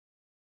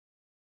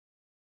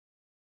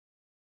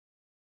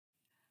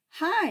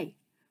Hi,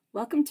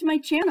 welcome to my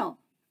channel.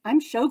 I'm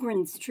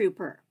Sjogren's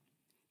Trooper.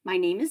 My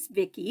name is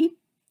Vickie,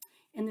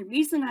 and the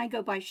reason I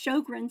go by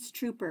Sjogren's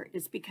Trooper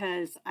is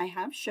because I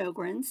have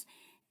Sjogren's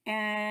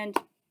and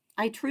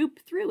I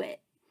troop through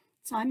it.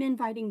 So I'm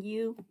inviting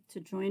you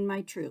to join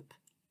my troop.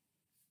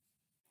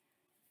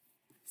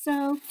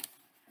 So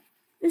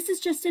this is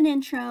just an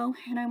intro,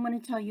 and I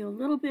want to tell you a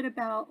little bit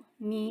about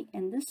me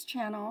and this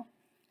channel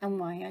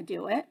and why I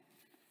do it.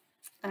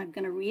 I'm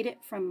going to read it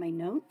from my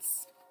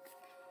notes,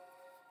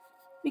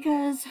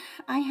 because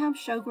I have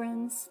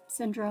Sjogren's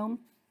syndrome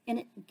and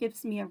it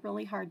gives me a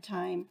really hard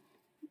time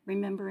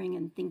remembering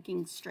and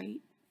thinking straight.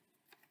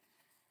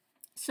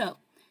 So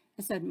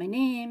I said my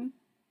name,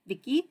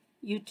 Vickie,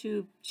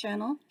 YouTube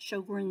channel,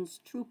 Sjogren's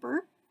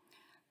Trooper.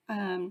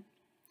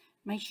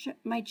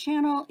 My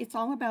channel, it's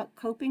all about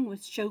coping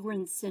with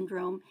Sjogren's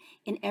syndrome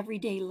in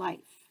everyday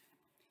life.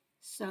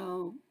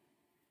 So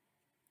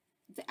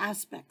the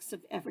aspects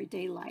of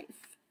everyday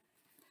life.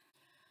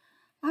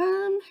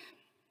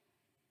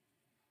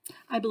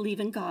 I believe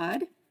in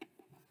God,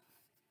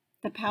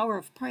 the power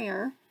of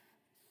prayer,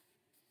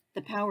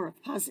 the power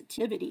of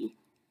positivity,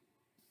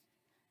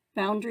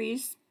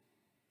 boundaries,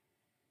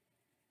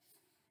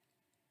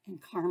 and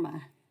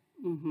karma.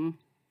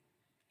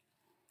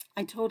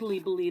 I totally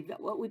believe that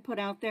what we put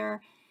out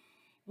there,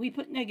 we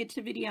put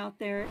negativity out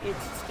there,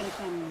 it's just going to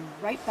come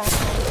right back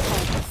on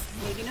us.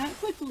 Maybe not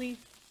quickly,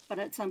 but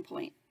at some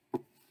point.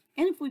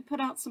 And if we put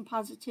out some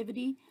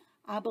positivity,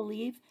 I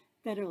believe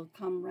that it'll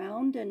come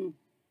round and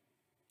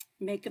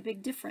make a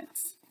big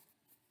difference.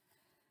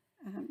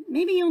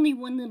 Maybe only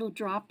one little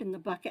drop in the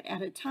bucket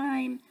at a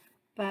time,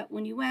 but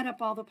when you add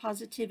up all the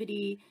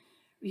positivity,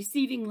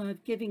 receiving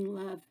love, giving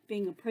love,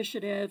 being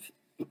appreciative,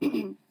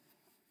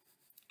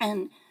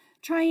 and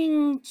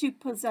trying to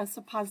possess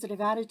a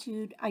positive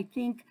attitude, I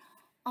think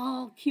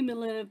all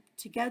cumulative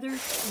together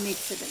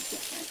makes a big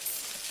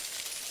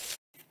difference.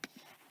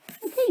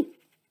 Okay,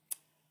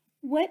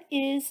 what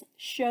is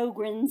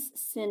Sjogren's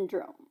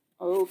syndrome?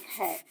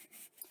 Okay.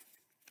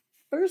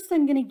 First,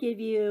 I'm going to give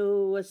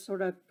you a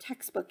sort of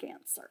textbook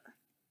answer.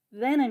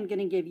 Then I'm going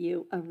to give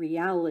you a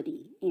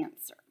reality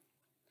answer.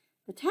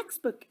 The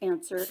textbook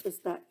answer is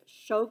that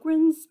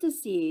Sjogren's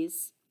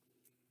disease,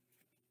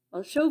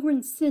 well,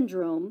 Sjogren's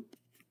syndrome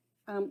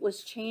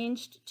was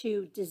changed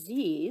to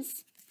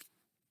disease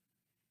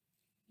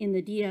in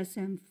the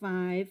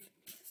DSM-5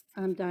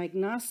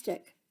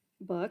 diagnostic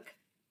book.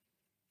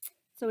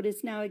 So it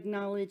is now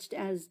acknowledged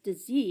as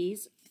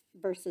disease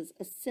versus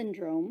a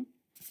syndrome.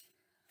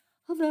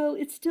 Although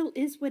it still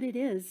is what it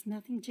is,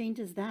 nothing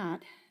changes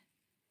that.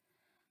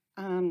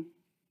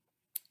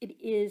 It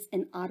is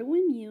an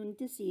autoimmune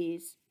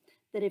disease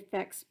that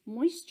affects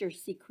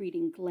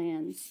moisture-secreting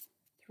glands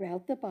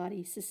throughout the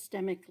body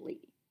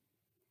systemically.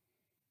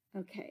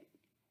 Okay,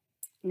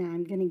 now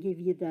I'm going to give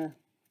you the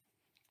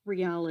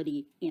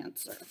reality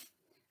answer.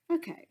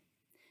 Okay,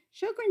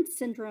 Sjogren's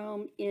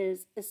syndrome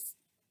is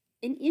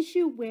an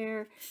issue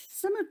where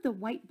some of the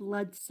white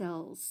blood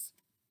cells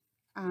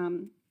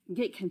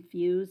get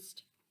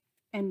confused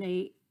and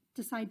they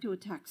decide to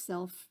attack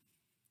self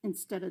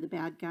instead of the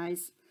bad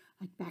guys,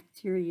 like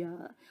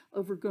bacteria,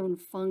 overgrown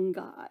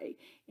fungi,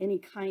 any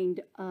kind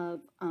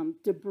of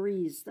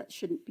debris that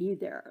shouldn't be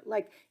there.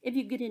 Like if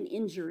you get an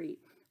injury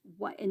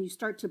and you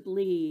start to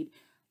bleed,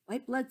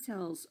 white blood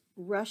cells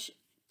rush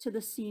to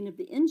the scene of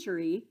the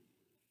injury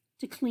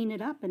to clean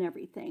it up and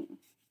everything.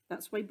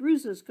 That's why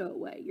bruises go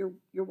away.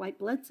 Your white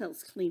blood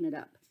cells clean it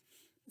up.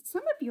 But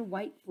some of your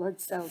white blood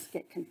cells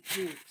get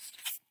confused,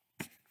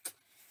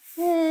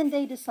 and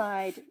they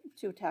decide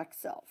to attack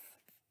self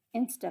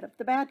instead of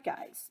the bad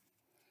guys,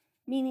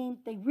 meaning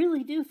they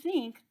really do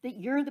think that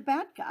you're the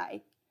bad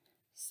guy.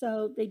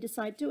 So they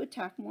decide to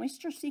attack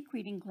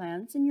moisture-secreting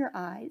glands in your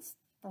eyes,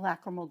 the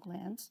lacrimal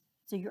glands,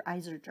 so your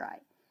eyes are dry.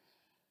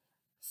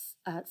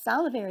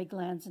 Salivary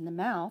glands in the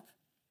mouth,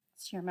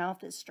 so your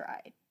mouth is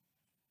dry.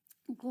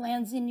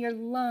 Glands in your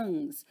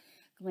lungs,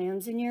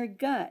 glands in your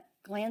gut,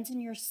 glands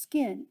in your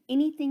skin.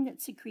 Anything that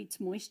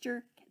secretes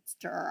moisture gets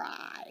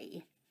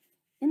dry.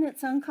 And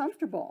it's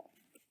uncomfortable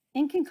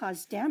and can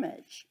cause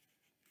damage.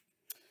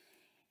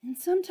 And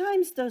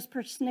sometimes those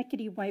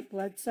persnickety white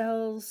blood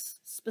cells,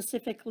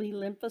 specifically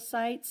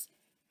lymphocytes,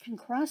 can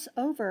cross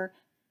over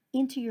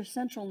into your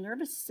central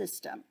nervous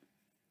system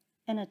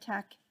and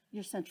attack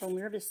your central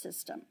nervous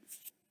system,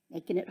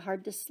 making it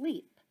hard to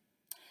sleep.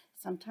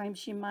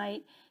 Sometimes you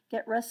might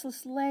get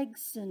restless leg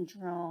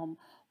syndrome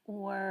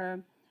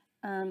or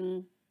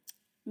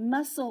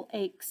muscle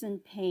aches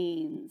and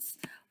pains,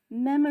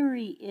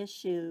 memory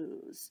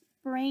issues,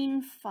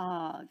 brain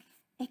fog.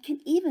 It can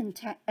even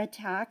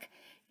attack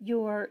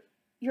your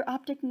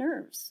optic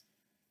nerves.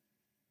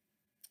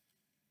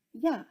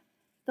 Yeah,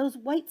 those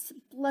white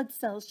blood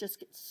cells just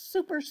get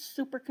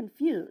super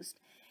confused.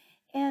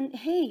 And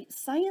hey,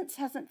 science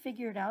hasn't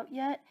figured out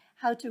yet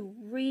how to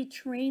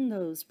retrain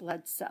those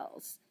blood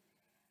cells.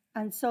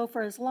 And so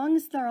for as long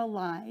as they're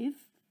alive,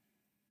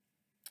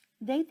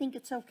 they think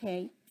it's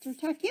okay to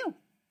attack you.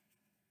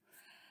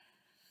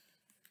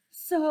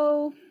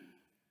 So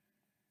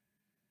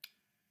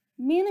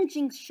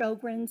Managing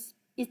Sjogren's,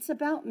 it's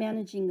about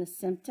managing the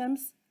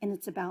symptoms, and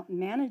it's about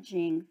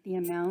managing the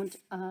amount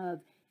of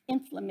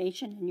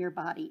inflammation in your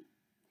body,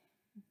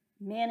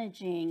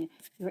 managing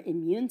your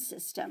immune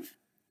system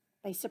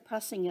by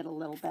suppressing it a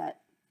little bit,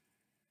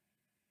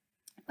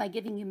 by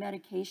giving you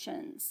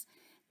medications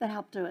that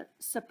help to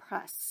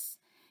suppress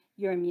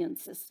your immune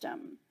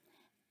system.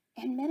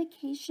 And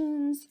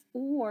medications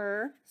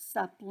or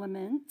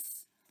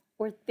supplements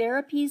or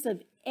therapies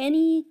of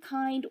any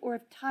kind or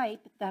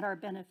type that are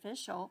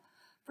beneficial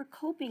for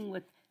coping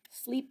with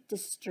sleep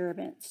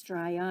disturbance,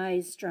 dry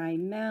eyes, dry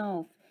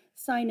mouth,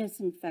 sinus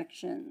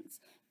infections,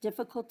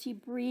 difficulty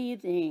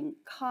breathing,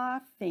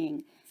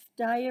 coughing,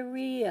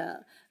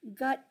 diarrhea,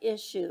 gut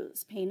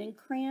issues, pain and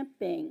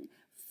cramping,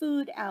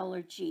 food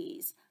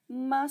allergies,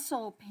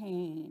 muscle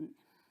pain,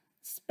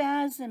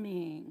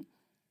 spasming,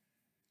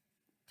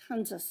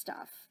 tons of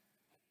stuff.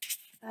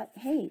 But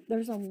hey,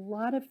 there's a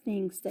lot of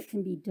things that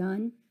can be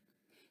done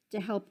to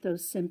help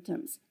those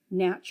symptoms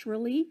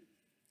naturally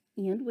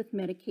and with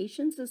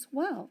medications as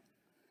well.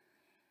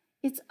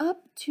 It's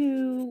up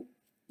to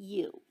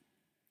you,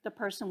 the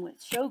person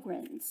with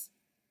Sjogren's,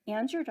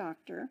 and your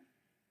doctor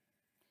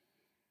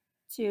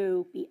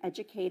to be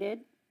educated,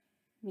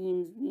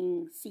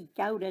 meaning seek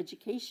out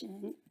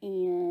education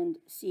and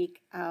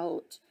seek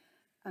out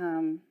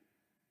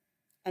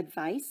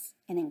advice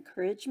and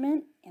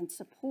encouragement and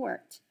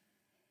support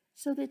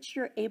so that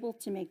you're able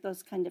to make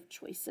those kind of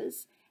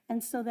choices,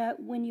 and so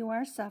that when you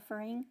are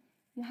suffering,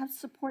 you have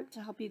support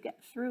to help you get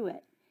through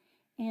it.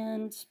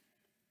 And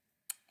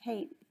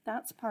hey,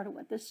 that's part of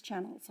what this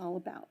channel is all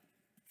about.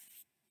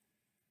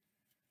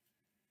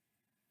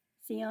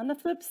 See you on the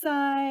flip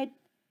side,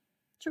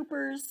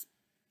 troopers.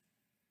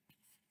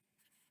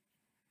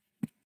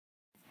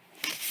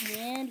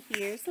 And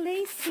here's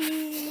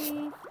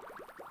Lacie,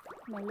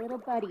 my little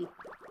buddy.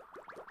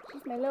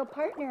 She's my little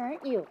partner,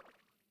 aren't you?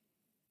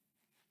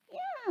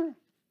 Yeah,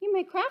 you're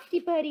my crafty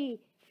buddy,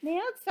 my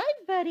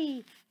outside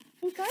buddy,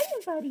 and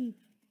garden buddy.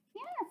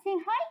 Yeah, say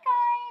hi,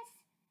 guys.